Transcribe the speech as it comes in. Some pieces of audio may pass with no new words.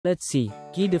Let's see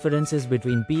key differences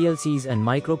between PLCs and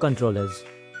microcontrollers.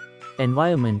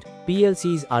 Environment: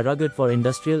 PLCs are rugged for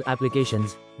industrial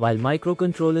applications, while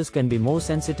microcontrollers can be more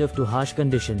sensitive to harsh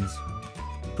conditions.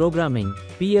 Programming: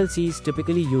 PLCs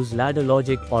typically use ladder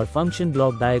logic or function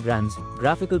block diagrams,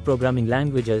 graphical programming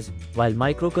languages, while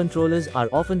microcontrollers are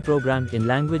often programmed in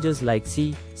languages like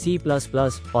C, C++,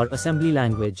 or assembly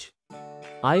language.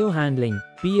 I/O handling: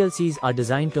 PLCs are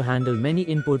designed to handle many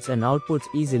inputs and outputs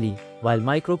easily, while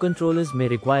microcontrollers may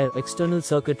require external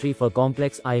circuitry for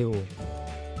complex I/O.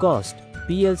 Cost: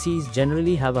 PLCs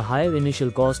generally have a higher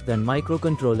initial cost than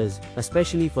microcontrollers,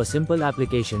 especially for simple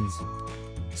applications.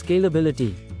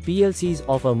 Scalability: PLCs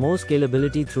offer more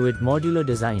scalability through its modular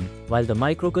design, while the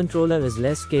microcontroller is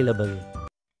less scalable.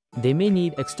 They may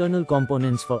need external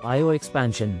components for I/O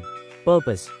expansion.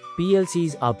 Purpose: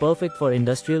 PLCs are perfect for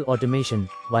industrial automation,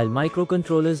 while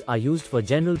microcontrollers are used for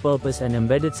general purpose and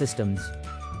embedded systems.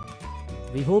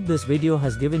 We hope this video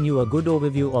has given you a good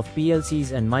overview of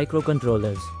PLCs and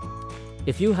microcontrollers.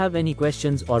 If you have any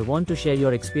questions or want to share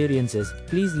your experiences,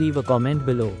 please leave a comment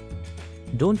below.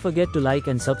 Don't forget to like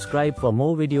and subscribe for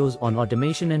more videos on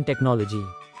automation and technology.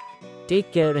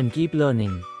 Take care and keep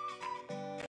learning.